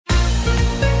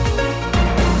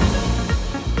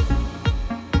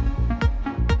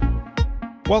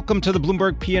Welcome to the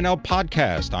Bloomberg P&L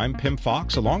podcast. I'm Pim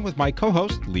Fox, along with my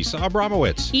co-host, Lisa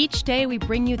Abramowitz. Each day, we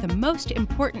bring you the most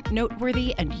important,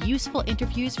 noteworthy, and useful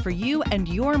interviews for you and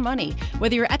your money,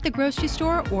 whether you're at the grocery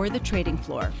store or the trading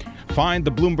floor. Find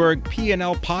the Bloomberg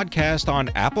P&L podcast on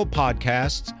Apple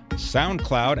Podcasts,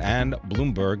 SoundCloud, and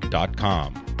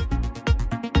Bloomberg.com.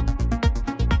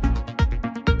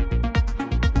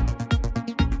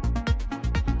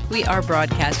 We are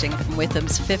broadcasting from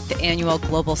Witham's 5th Annual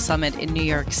Global Summit in New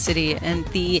York City, and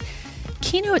the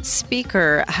keynote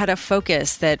speaker had a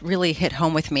focus that really hit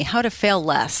home with me: how to fail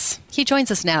less. He joins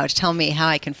us now to tell me how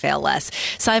I can fail less.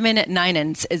 Simon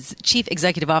Nynens is Chief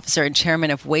Executive Officer and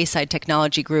Chairman of Wayside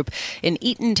Technology Group in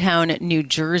Eatontown, New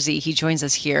Jersey. He joins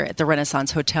us here at the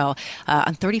Renaissance Hotel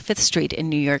on 35th Street in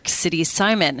New York City.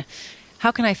 Simon,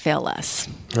 how can I fail less?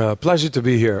 Pleasure to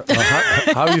be here.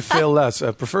 How do you fail less?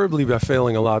 Preferably by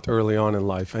failing a lot early on in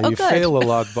life. And you good. fail a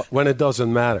lot when it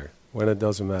doesn't matter.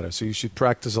 So you should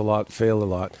practice a lot, fail a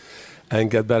lot, and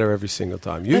get better every single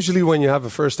time. Usually when you have a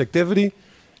first activity,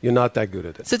 you're not that good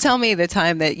at it. So tell me the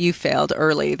time that you failed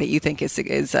early that you think is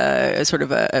sort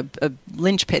of a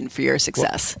linchpin for your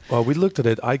success. Well, we looked at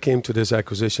it. I came to this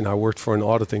acquisition. I worked for an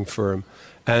auditing firm,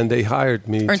 and they hired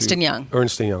me. Ernst & Young.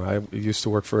 Ernst & Young. I used to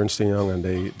work for Ernst & Young,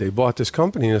 and they bought this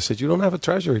company. And I said, you don't have a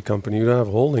treasury company. You don't have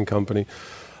a holding company.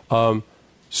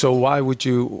 So why would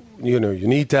you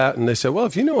need that? And they said, well,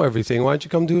 if you know everything, why don't you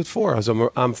come do it for us?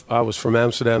 I was from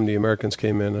Amsterdam. The Americans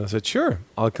came in, and I said, sure,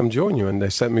 I'll come join you. And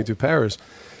they sent me to Paris.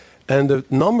 And the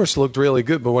numbers looked really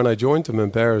good, but when I joined them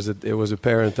in Paris, it was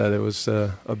apparent that it was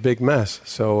a big mess.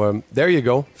 So there you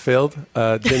go, failed.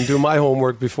 Didn't do my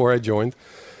homework before I joined.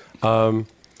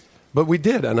 But we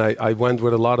did, and I went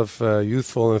with a lot of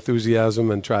youthful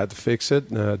enthusiasm and tried to fix it,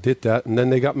 did that. And then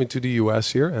they got me to the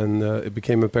U.S. here, and it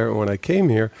became apparent when I came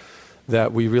here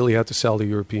that we really had to sell the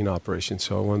European operations.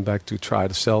 So I went back to try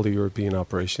to sell the European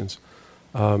operations.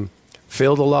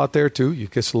 Failed a lot there, too. You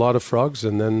kiss a lot of frogs,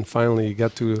 and then finally you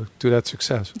get to that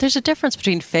success. There's a difference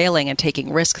between failing and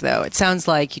taking risk, though. It sounds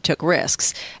like you took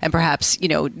risks and perhaps,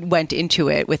 went into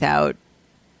it without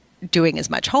doing as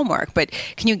much homework. But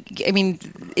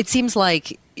it seems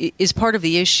like is part of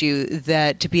the issue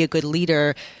that to be a good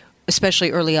leader,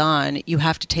 especially early on, you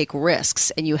have to take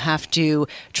risks and you have to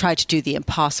try to do the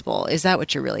impossible. Is that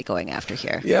what you're really going after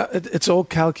here? Yeah, it's all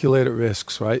calculated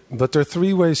risks, right? But there are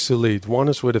three ways to lead. One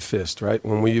is with a fist, right?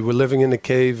 When we were living in a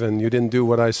cave and you didn't do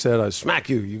what I said, I smack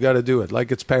you. You got to do it.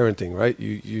 Like it's parenting, right?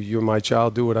 You're my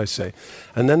child. Do what I say.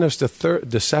 And then there's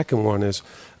the second one is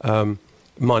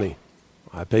money.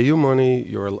 I pay you money.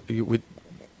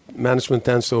 Management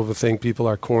tends to overthink people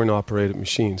are coin-operated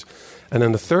machines. And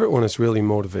then the third one is really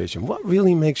motivation. What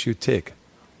really makes you tick?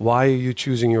 Why are you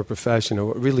choosing your profession, or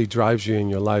what really drives you in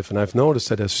your life? And I've noticed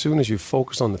that as soon as you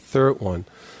focus on the third one,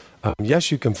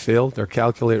 yes, you can fail. They're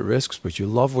calculated risks, but you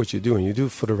love what you do, and you do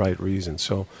it for the right reason.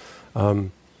 So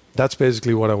that's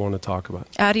basically what I want to talk about.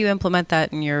 How do you implement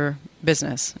that in your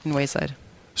business in Wayside?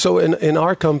 So in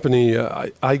our company,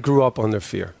 I grew up under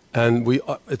fear. And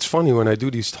it's funny when I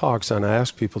do these talks and I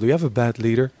ask people, do you have a bad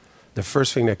leader? The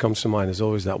first thing that comes to mind is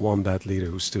always that one bad leader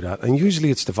who stood out. And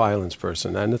usually it's the violence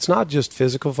person. And it's not just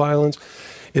physical violence.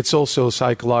 It's also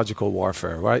psychological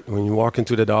warfare, right? When you walk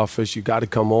into that office, you got to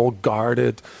come all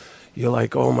guarded. You're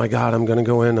like, oh my God, I'm going to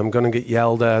go in. I'm going to get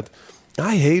yelled at.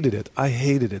 I hated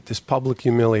it. This public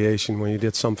humiliation when you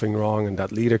did something wrong and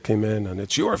that leader came in and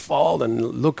it's your fault and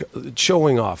look,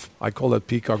 showing off. I call that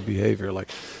peacock behavior. Like,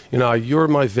 you're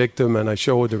my victim and I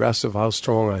show the rest of how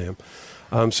strong I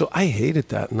am. So I hated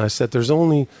that. And I said, there's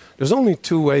only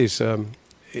two ways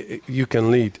you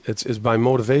can lead. It's by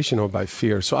motivation or by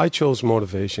fear. So I chose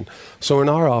motivation. So in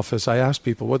our office, I asked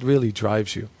people, what really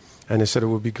drives you? And they said it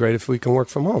would be great if we can work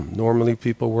from home. Normally,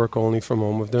 people work only from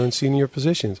home if they're in senior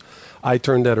positions. I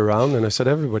turned that around and I said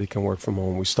everybody can work from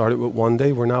home. We started with 1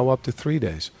 day. We're now up to 3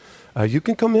 days. You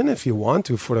can come in if you want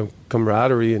to for the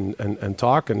camaraderie and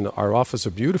talk, and our offices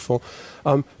are beautiful.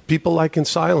 People like in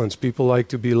silence. People like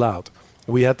to be loud.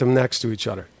 We had them next to each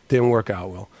other. Didn't work out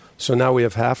well. So now we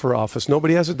have half our office.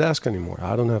 Nobody has a desk anymore.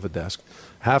 I don't have a desk.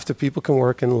 Half the people can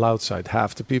work in the loud side.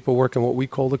 Half the people work in what we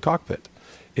call the cockpit.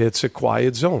 It's a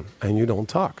quiet zone, and you don't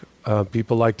talk.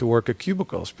 People like to work at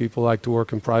cubicles. People like to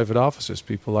work in private offices.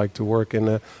 People like to work in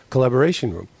a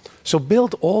collaboration room. So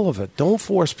build all of it. Don't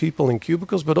force people in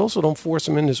cubicles, but also don't force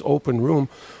them in this open room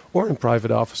or in private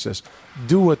offices.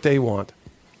 Do what they want.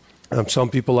 Some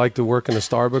people like to work in a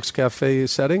Starbucks cafe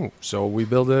setting, so we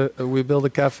build a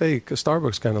cafe, a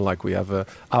Starbucks kind of like. We have an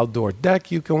outdoor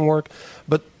deck you can work.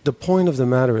 But the point of the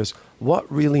matter is,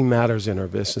 what really matters in our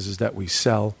business is that we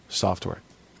sell software.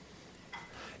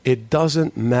 It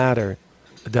doesn't matter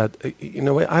that,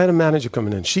 I had a manager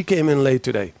coming in. She came in late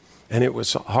today, and it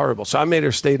was horrible. So I made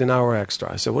her stay an hour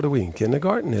extra. I said, what are we, in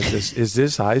kindergarten? Is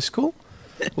this high school?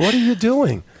 What are you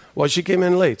doing? Well, she came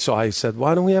in late. So I said,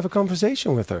 why don't we have a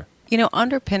conversation with her?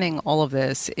 Underpinning all of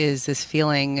this is this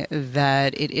feeling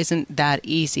that it isn't that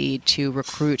easy to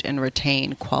recruit and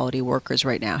retain quality workers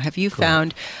right now. Have you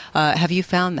found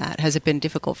that? Has it been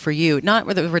difficult for you? Not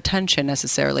with the retention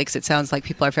necessarily, because it sounds like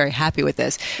people are very happy with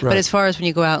this. Right. But as far as when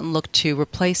you go out and look to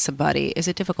replace somebody, is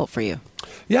it difficult for you?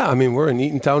 Yeah, I mean, we're in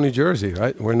Eatontown, New Jersey,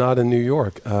 right? We're not in New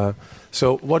York.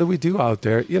 So what do we do out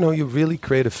there? You really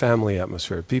create a family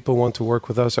atmosphere. People want to work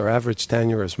with us. Our average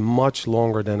tenure is much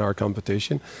longer than our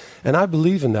competition. And I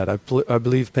believe in that. I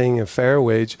believe paying a fair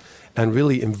wage and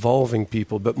really involving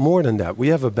people. But more than that, we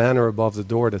have a banner above the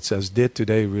door that says, did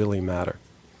today really matter?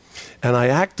 And I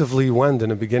actively went in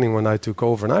the beginning when I took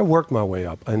over, and I worked my way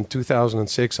up. In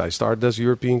 2006, I started as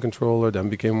European controller, then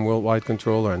became worldwide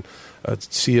controller and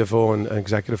CFO and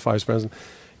executive vice president.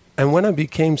 And when I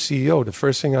became CEO, the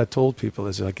first thing I told people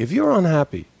is, like, if you're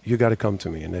unhappy, you got to come to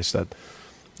me. And they said,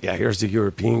 yeah, here's the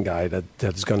European guy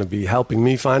that's going to be helping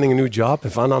me finding a new job.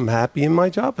 If I'm unhappy in my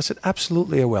job, I said,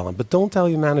 absolutely I will. But don't tell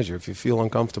your manager if you feel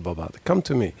uncomfortable about it. Come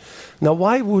to me. Now,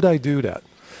 why would I do that?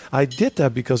 I did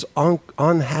that because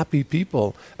unhappy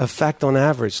people affect, on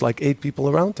average, like 8 people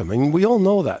around them. And we all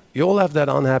know that. You all have that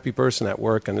unhappy person at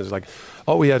work, and it's like,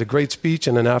 oh, we had a great speech,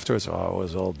 and then afterwards, oh, it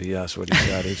was all BS what he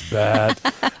said. It's bad.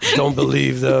 Don't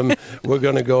believe them. We're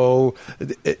going to go.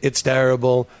 It's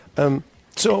terrible.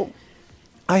 So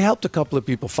I helped a couple of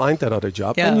people find that other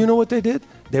job. Yeah. And you know what they did?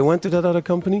 They went to that other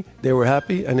company. They were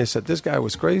happy, and they said, this guy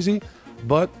was crazy,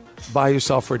 but buy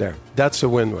yourself for there. That's a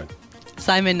win-win.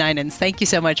 Simon Nynens, thank you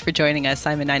so much for joining us.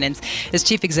 Simon Nynens is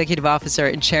Chief Executive Officer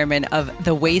and Chairman of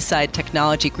the Wayside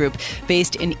Technology Group,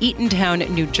 based in Eatontown,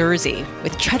 New Jersey,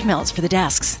 with treadmills for the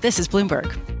desks. This is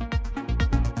Bloomberg.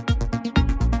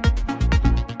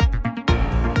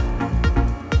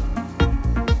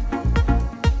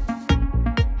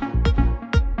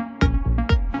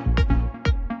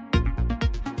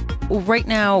 Right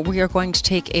now, we are going to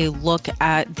take a look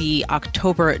at the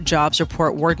October jobs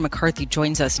report. Ward McCarthy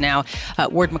joins us now.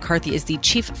 Ward McCarthy is the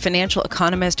chief financial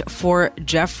economist for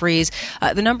Jefferies.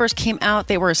 The numbers came out.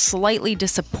 They were slightly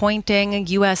disappointing.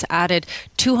 U.S. added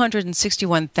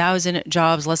 261,000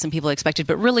 jobs, less than people expected.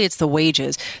 But really, it's the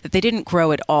wages that they didn't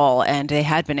grow at all, and they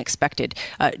had been expected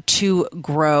to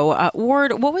grow.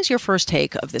 Ward, what was your first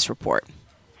take of this report?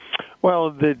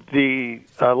 Well, the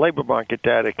labor market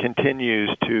data continues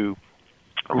to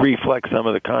reflect some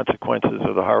of the consequences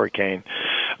of the hurricane.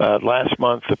 Last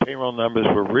month, the payroll numbers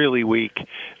were really weak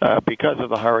because of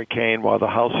the hurricane, while the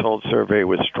household survey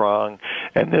was strong.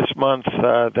 And this month,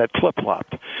 that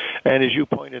flip-flopped. And as you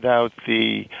pointed out,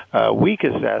 the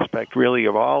weakest aspect, really,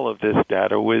 of all of this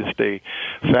data was the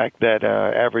fact that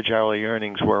average hourly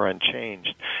earnings were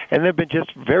unchanged. And they've been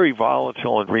just very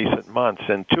volatile in recent months.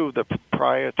 And 2 of the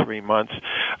prior 3 months,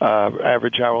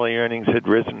 average hourly earnings had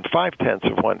risen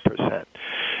 0.5%.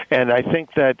 And I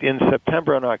think that in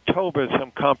September and October,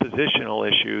 some compositional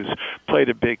issues played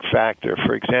a big factor.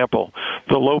 For example,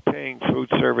 the low-paying food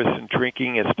service and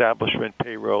drinking establishment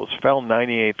payrolls fell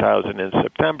 98,000 in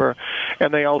September,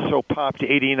 and they also popped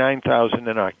 89,000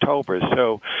 in October.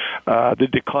 So the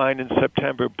decline in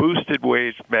September boosted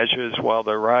wage measures, while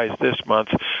the rise this month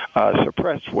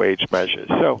suppressed wage measures.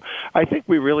 So I think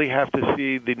we really have to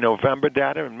see the November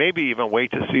data and maybe even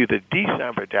wait to see the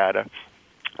December data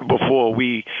before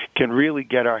we can really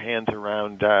get our hands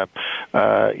around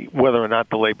whether or not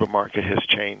the labor market has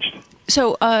changed.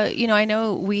 So, I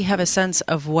know we have a sense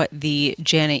of what the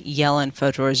Janet Yellen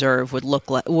Federal Reserve would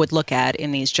look at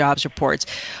in these jobs reports.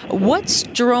 What's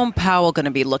Jerome Powell going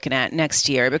to be looking at next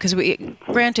year? Because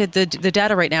granted, the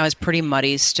data right now is pretty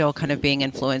muddy, still kind of being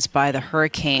influenced by the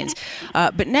hurricanes.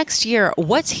 But next year,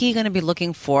 what's he going to be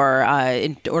looking for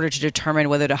in order to determine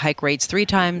whether to hike rates 3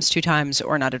 times, 2 times,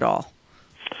 or not at all?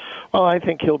 Well, I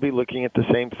think he'll be looking at the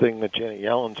same thing that Janet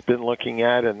Yellen's been looking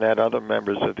at and that other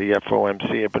members of the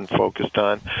FOMC have been focused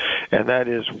on, and that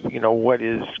is, what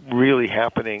is really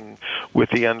happening with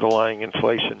the underlying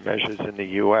inflation measures in the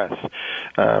U.S.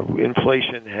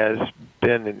 Inflation has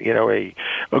been,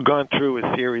 gone through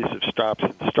a series of stops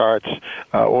and starts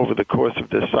over the course of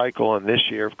this cycle, and this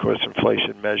year, of course,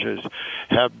 inflation measures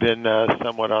have been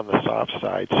somewhat on the soft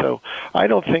side. So I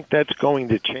don't think that's going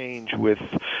to change with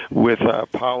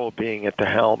Powell being at the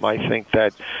helm. I think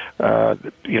that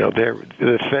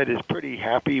the Fed is pretty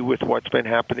happy with what's been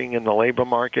happening in the labor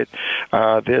market.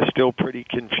 They're still pretty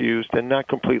confused and not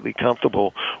completely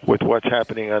comfortable with what's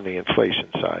happening on the inflation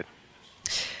side.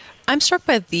 I'm struck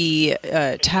by the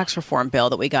tax reform bill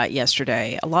that we got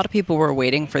yesterday. A lot of people were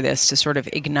waiting for this to sort of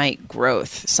ignite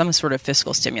growth, some sort of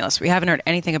fiscal stimulus. We haven't heard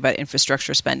anything about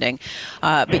infrastructure spending.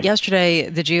 But yesterday,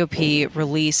 the GOP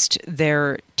released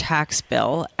their tax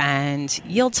bill and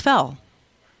yields fell.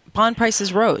 Bond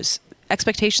prices rose.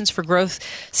 Expectations for growth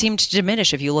seemed to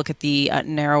diminish if you look at the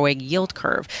narrowing yield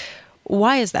curve.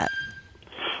 Why is that?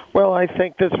 Well, I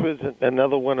think this was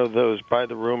another one of those buy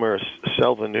the rumors,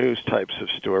 sell the news types of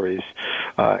stories.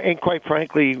 And quite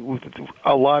frankly,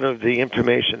 a lot of the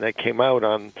information that came out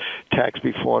on tax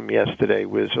reform yesterday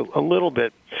was a little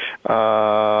bit,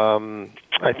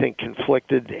 I think,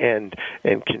 conflicted and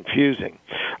confusing.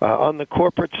 On the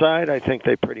corporate side, I think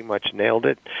they pretty much nailed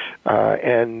it.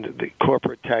 And the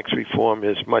corporate tax reform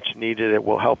is much needed. It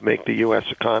will help make the U.S.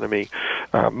 economy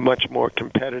much more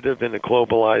competitive in a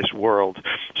globalized world.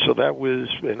 So that was,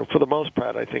 for the most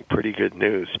part, I think, pretty good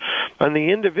news. On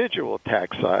the individual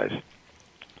tax side,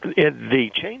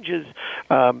 the changes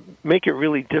make it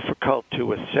really difficult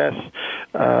to assess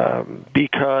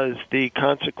because the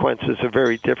consequences are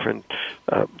very different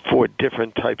for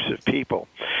different types of people.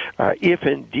 If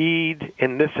indeed,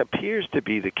 and this appears to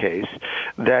be the case,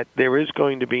 that there is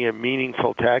going to be a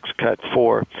meaningful tax cut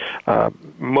for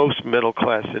most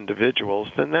middle-class individuals,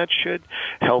 then that should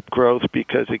help growth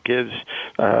because it gives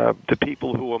the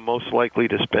people who are most likely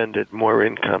to spend it more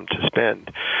income to spend.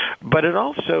 But it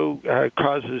also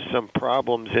causes some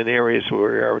problems in areas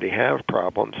where we already have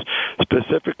problems,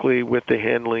 specifically with the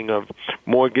handling of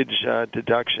mortgage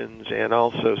deductions and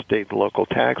also state and local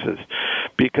taxes.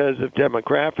 Because of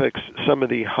demographics, some of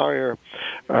the higher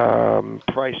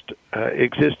priced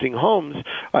existing homes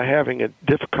are having a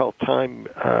difficult time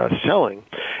selling,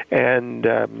 and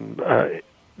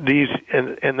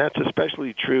and that's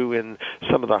especially true in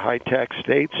some of the high-tax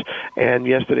states, and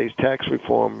yesterday's tax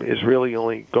reform is really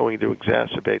only going to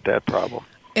exacerbate that problem.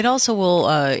 It also will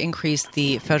increase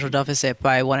the federal deficit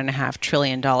by $1.5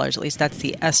 trillion. At least that's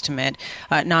the estimate,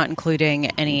 not including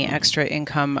any extra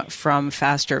income from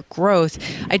faster growth.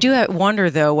 I do wonder,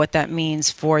 though, what that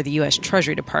means for the U.S.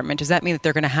 Treasury Department. Does that mean that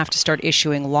they're going to have to start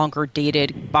issuing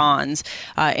longer-dated bonds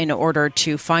in order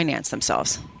to finance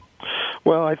themselves?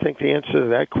 Well, I think the answer to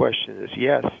that question is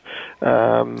yes,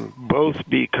 both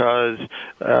because,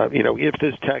 if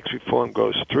this tax reform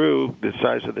goes through, the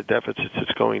size of the deficits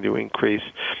is going to increase,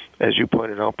 as you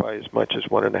pointed out, by as much as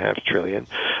 $1.5 trillion.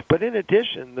 But in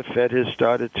addition, the Fed has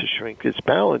started to shrink its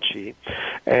balance sheet,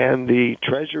 and the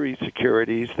Treasury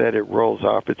securities that it rolls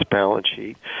off its balance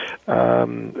sheet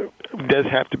does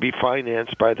have to be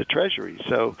financed by the Treasury.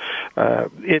 So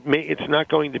it's not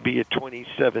going to be a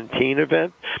 2017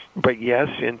 event, but yes,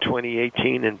 in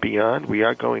 2018 and beyond, we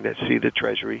are going to see the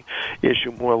Treasury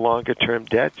issue more longer-term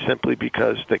debt simply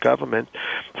because the government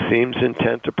seems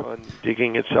intent upon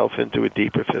digging itself into a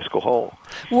deeper fiscal hole.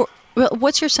 Well,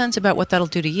 what's your sense about what that'll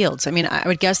do to yields? I mean, I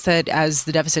would guess that as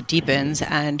the deficit deepens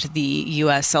and the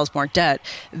U.S. sells more debt,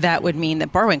 that would mean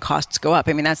that borrowing costs go up.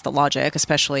 I mean, that's the logic,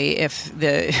 especially if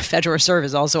the Federal Reserve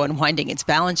is also unwinding its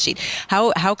balance sheet.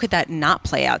 How could that not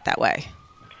play out that way?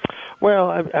 Well,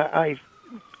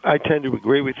 I tend to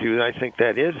agree with you, and I think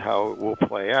that is how it will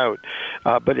play out.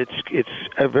 But it's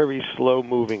a very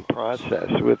slow-moving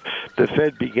process. With the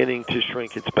Fed beginning to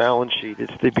shrink its balance sheet,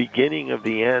 it's the beginning of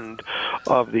the end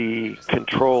of the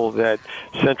control that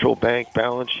central bank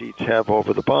balance sheets have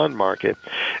over the bond market,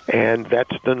 and that's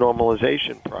the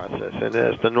normalization process. And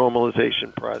as the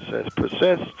normalization process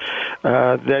persists,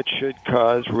 that should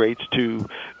cause rates to,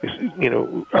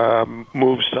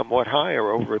 move somewhat higher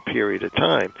over a period of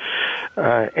time.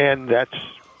 And that's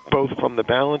both from the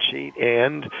balance sheet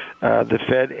and the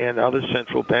Fed and other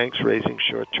central banks raising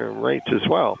short-term rates as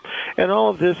well. And all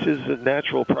of this is a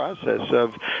natural process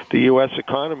of the U.S.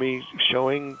 economy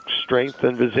showing strength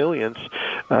and resilience,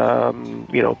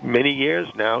 many years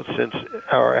now since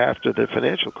or after the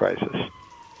financial crisis.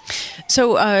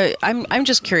 So I'm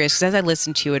just curious, because as I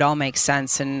listen to you, it all makes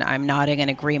sense, and I'm nodding in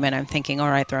agreement. I'm thinking, all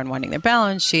right, they're unwinding their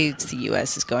balance sheets. The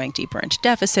U.S. is going deeper into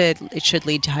deficit. It should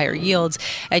lead to higher yields.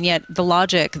 And yet the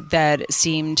logic that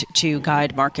seemed to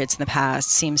guide markets in the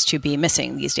past seems to be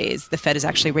missing these days. The Fed is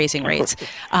actually raising rates.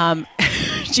 Do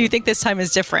you think this time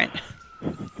is different?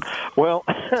 Well,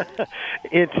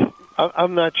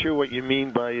 I'm not sure what you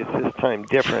mean by is this time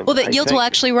different. Well, that yields will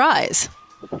actually rise.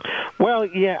 Well,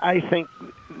 yeah, I think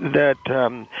that,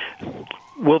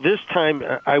 this time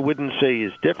I wouldn't say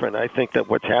is different. I think that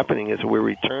what's happening is we're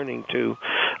returning to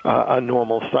a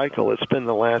normal cycle. It's been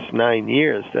the last 9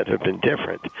 years that have been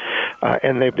different,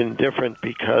 and they've been different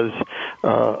because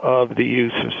of the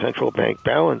use of central bank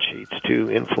balance sheets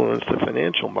to influence the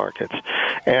financial markets.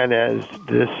 And as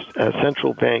this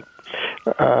central bank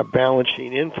balance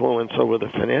sheet influence over the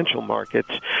financial markets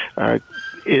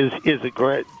is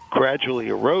gradually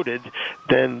eroded,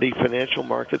 then the financial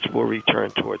markets will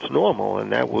return towards normal,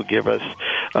 and that will give us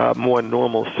more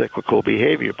normal cyclical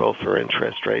behavior, both for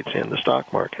interest rates and the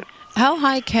stock market. How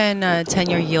high can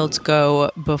 10-year yields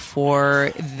go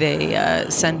before they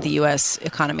send the U.S.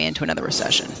 economy into another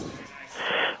recession?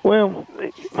 Well,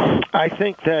 I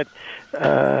think that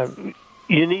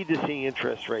you need to see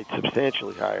interest rates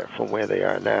substantially higher from where they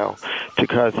are now to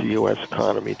cause the U.S.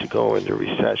 economy to go into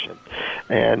recession.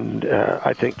 And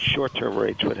I think short-term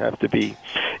rates would have to be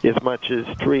as much as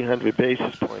 300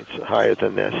 basis points higher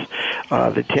than this.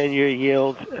 The 10-year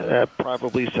yield,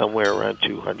 probably somewhere around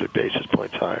 200 basis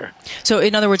points higher. So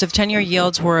in other words, if 10-year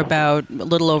yields were about a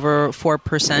little over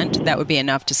 4%, that would be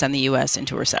enough to send the U.S.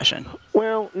 into a recession?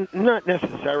 Well, not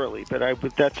necessarily, but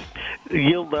that's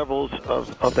yield levels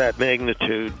of that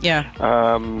magnitude. Yeah.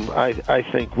 I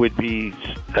think would be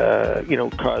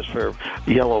cause for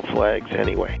yellow flags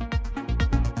anyway.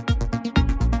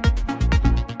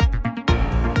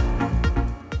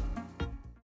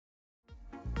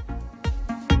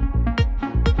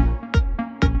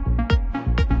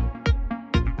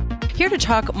 Here to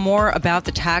talk more about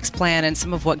the tax plan and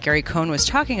some of what Gary Cohn was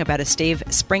talking about is Dave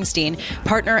Springsteen,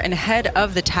 partner and head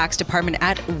of the tax department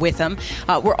at Witham.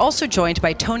 We're also joined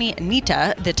by Tony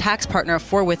Nita, the tax partner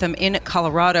for Witham in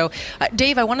Colorado.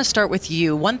 Dave, I want to start with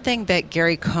you. One thing that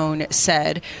Gary Cohn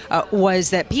said was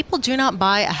that people do not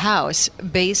buy a house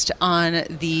based on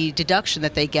the deduction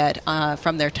that they get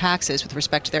from their taxes with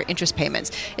respect to their interest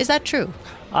payments. Is that true?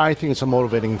 I think it's a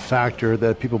motivating factor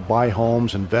that people buy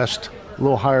homes, invest a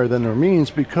little higher than their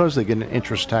means because they get an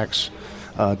interest tax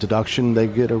deduction, they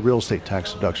get a real estate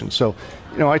tax deduction. So,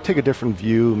 I take a different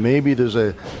view. Maybe there's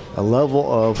a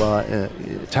level of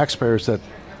taxpayers that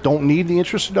don't need the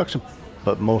interest deduction,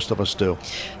 but most of us do.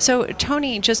 So,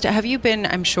 Tony, just have you been,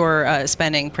 I'm sure,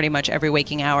 spending pretty much every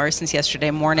waking hour since yesterday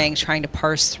morning trying to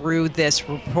parse through this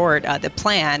report, the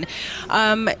plan.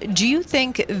 Do you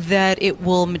think that it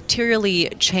will materially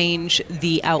change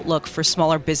the outlook for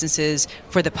smaller businesses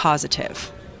for the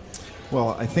positive?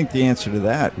 Well, I think the answer to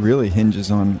that really hinges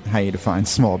on how you define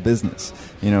small business.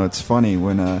 It's funny,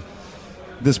 when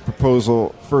this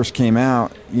proposal first came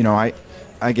out,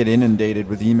 I get inundated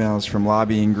with emails from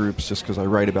lobbying groups just because I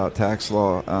write about tax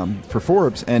law for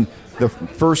Forbes. And the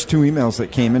first two emails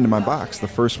that came into my box, the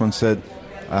first one said,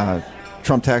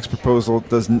 Trump tax proposal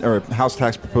House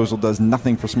tax proposal does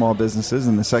nothing for small businesses.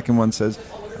 And the second one says,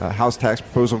 House tax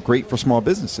proposal great for small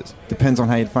businesses. Depends on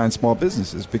how you define small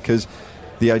businesses, because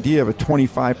the idea of a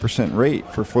 25% rate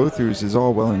for flow-throughs is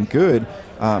all well and good.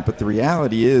 But the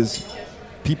reality is,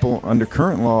 people under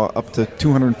current law up to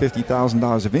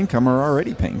 $250,000 of income are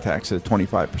already paying tax at a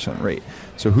 25% rate.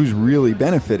 So who's really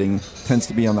benefiting tends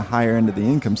to be on the higher end of the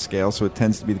income scale, so it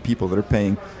tends to be the people that are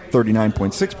paying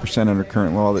 39.6% under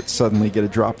current law that suddenly get a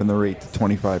drop in the rate to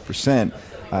 25%,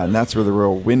 and that's where the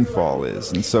real windfall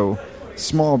is. And so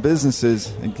small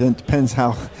businesses, again, it depends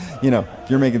how, if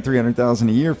you're making $300,000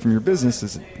 a year from your business,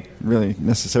 is really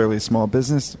necessarily a small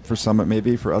business. For some it may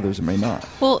be, for others it may not.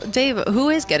 Well, Dave, who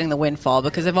is getting the windfall?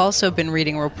 Because I've also been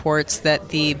reading reports that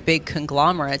the big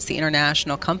conglomerates, the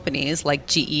international companies like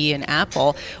GE and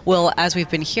Apple, will, as we've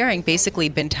been hearing, basically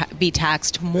be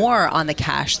taxed more on the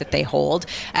cash that they hold,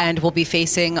 and will be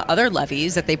facing other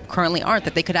levies that they currently aren't,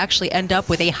 that they could actually end up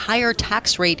with a higher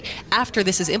tax rate after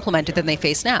this is implemented than they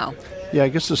face now. Yeah, I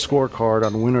guess the scorecard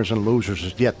on winners and losers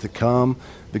is yet to come.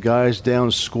 The guys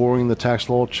down scoring the tax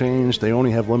law change, they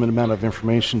only have limited amount of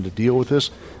information to deal with this.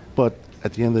 But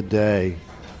at the end of the day,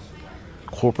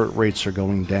 corporate rates are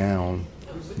going down.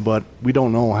 But we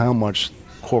don't know how much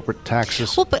corporate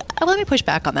taxes. Well, but let me push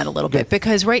back on that a little bit,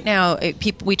 because right now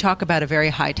we talk about a very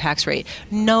high tax rate.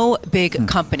 No big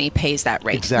company pays that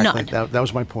rate. Exactly. None. That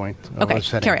was my point. Okay,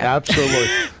 carry on. Absolutely.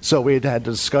 So we had a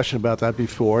discussion about that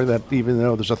before, that even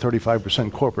though there's a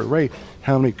 35% corporate rate,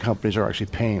 how many companies are actually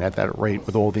paying at that rate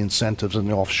with all the incentives and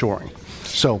the offshoring?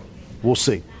 So we'll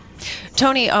see.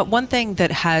 Tony, one thing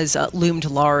that has loomed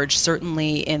large,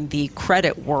 certainly in the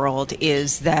credit world,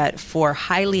 is that for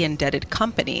highly indebted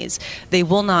companies, they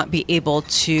will not be able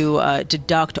to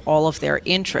deduct all of their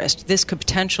interest. This could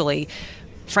potentially,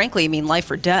 frankly, mean life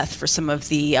or death for some of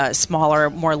the smaller,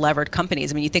 more levered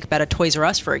companies. I mean, you think about a Toys R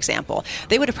Us, for example.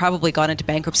 They would have probably gone into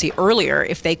bankruptcy earlier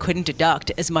if they couldn't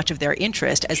deduct as much of their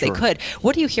interest as they could.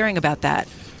 What are you hearing about that?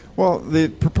 Well, the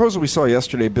proposal we saw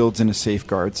yesterday builds in a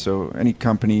safeguard, so any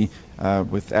company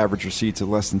with average receipts of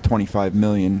less than $25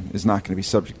 million is not going to be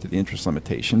subject to the interest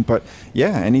limitation. But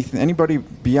yeah, anybody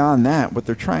beyond that, what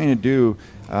they're trying to do,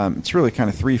 it's really kind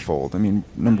of threefold. I mean,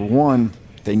 number one,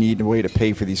 they need a way to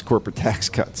pay for these corporate tax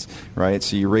cuts, right?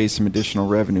 So you raise some additional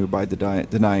revenue by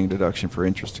denying deduction for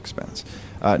interest expense.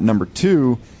 Number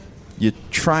two, you're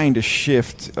trying to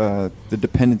shift the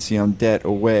dependency on debt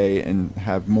away and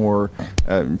have more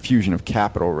infusion of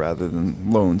capital rather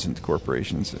than loans into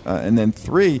corporations. And then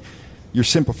three, you're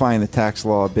simplifying the tax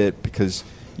law a bit because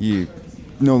you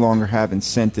no longer have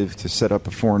incentive to set up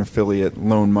a foreign affiliate,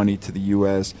 loan money to the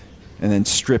U.S., and then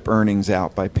strip earnings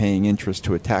out by paying interest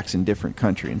to a tax-indifferent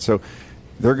country. And so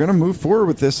they're going to move forward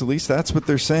with this. At least that's what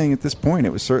they're saying at this point. It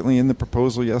was certainly in the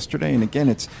proposal yesterday. And again,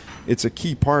 it's a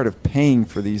key part of paying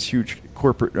for these huge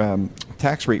corporate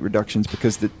tax rate reductions,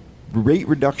 because the rate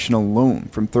reduction alone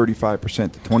from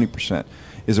 35% to 20%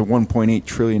 is a $1.8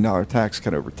 trillion tax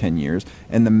cut over 10 years.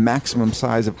 And the maximum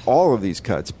size of all of these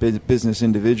cuts, business,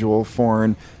 individual,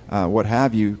 foreign, what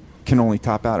have you, can only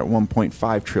top out at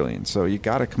 $1.5 trillion. So you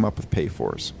got to come up with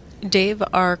pay-fors. Dave,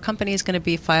 are companies going to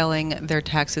be filing their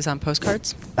taxes on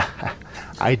postcards?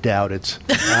 I doubt it.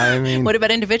 I mean, what about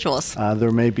individuals?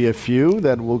 There may be a few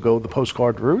that will go the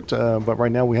postcard route, but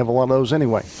right now we have a lot of those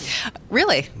anyway.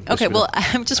 Really? Okay, well,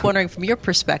 I'm just wondering from your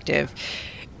perspective,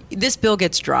 this bill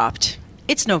gets dropped.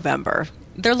 It's November.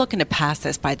 They're looking to pass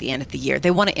this by the end of the year.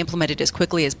 They want to implement it as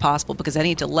quickly as possible because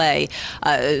any delay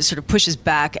sort of pushes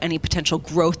back any potential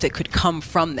growth that could come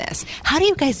from this. How do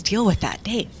you guys deal with that,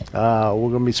 Dave? We're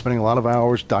going to be spending a lot of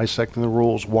hours dissecting the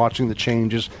rules, watching the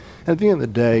changes. And at the end of the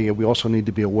day, we also need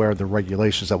to be aware of the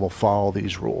regulations that will follow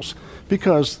these rules,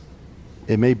 because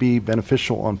it may be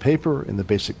beneficial on paper in the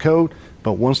basic code,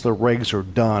 but once the regs are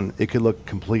done, it could look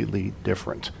completely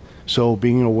different. So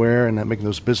being aware and making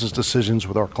those business decisions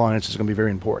with our clients is going to be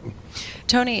very important.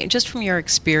 Tony, just from your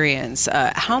experience,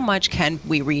 how much can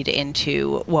we read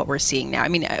into what we're seeing now? I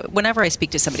mean, whenever I speak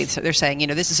to somebody, they're saying,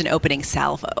 this is an opening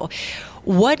salvo.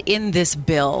 What in this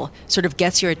bill sort of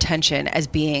gets your attention as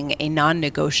being a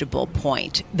non-negotiable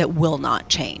point that will not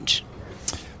change?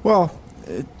 Well,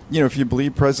 if you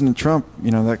believe President Trump,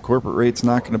 that corporate rate's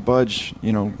not going to budge,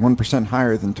 1%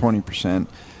 higher than 20%.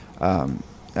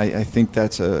 I think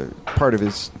that's a part of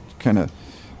his kind of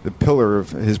the pillar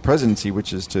of his presidency,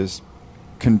 which is to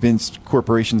convince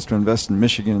corporations to invest in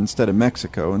Michigan instead of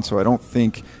Mexico. And so I don't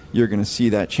think you're going to see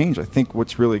that change. I think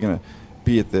what's really going to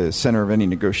be at the center of any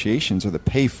negotiations are the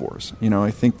pay-fors.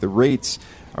 I think the rates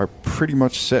are pretty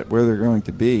much set where they're going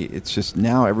to be. It's just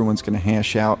now everyone's going to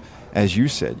hash out, as you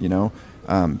said,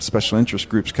 special interest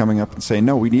groups coming up and saying,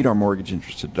 no, we need our mortgage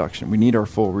interest deduction. We need our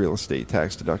full real estate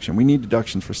tax deduction. We need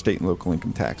deductions for state and local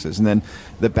income taxes. And then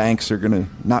the banks are going to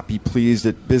not be pleased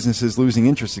at businesses losing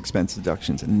interest expense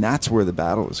deductions. And that's where the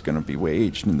battle is going to be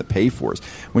waged in the pay-fors.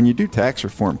 When you do tax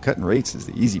reform, cutting rates is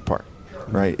the easy part,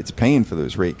 right? It's paying for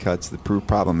those rate cuts that prove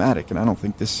problematic. And I don't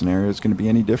think this scenario is going to be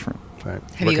any different. Right.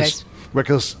 Have you guys...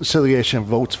 Reconciliation of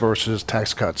votes versus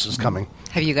tax cuts is coming.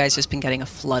 Have you guys just been getting a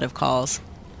flood of calls?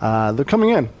 They're coming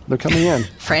in.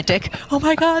 Frantic. Oh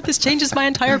my God, this changes my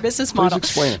entire business model.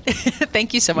 Please explain it.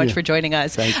 Thank you so much for joining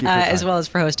us. Thank you as well as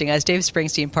for hosting us. Dave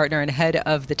Springsteen, partner and head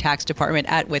of the tax department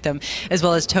at Witham, as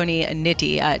well as Tony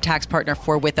Nitti, tax partner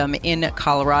for Witham in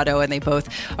Colorado. And they both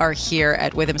are here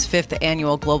at Witham's 5th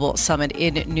annual Global Summit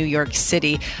in New York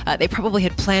City. They probably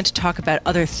had planned to talk about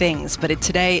other things, but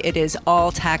today it is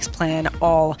all tax plan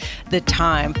all the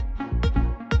time.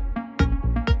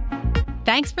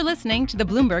 Thanks for listening to the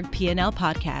Bloomberg P&L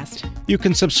podcast. You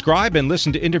can subscribe and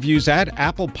listen to interviews at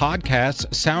Apple Podcasts,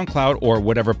 SoundCloud, or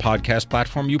whatever podcast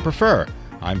platform you prefer.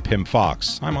 I'm Pim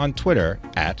Fox. I'm on Twitter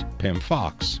at Pim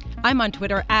Fox. I'm on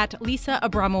Twitter at Lisa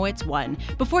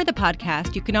Abramowitz1. Before the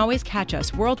podcast, you can always catch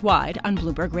us worldwide on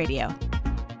Bloomberg Radio.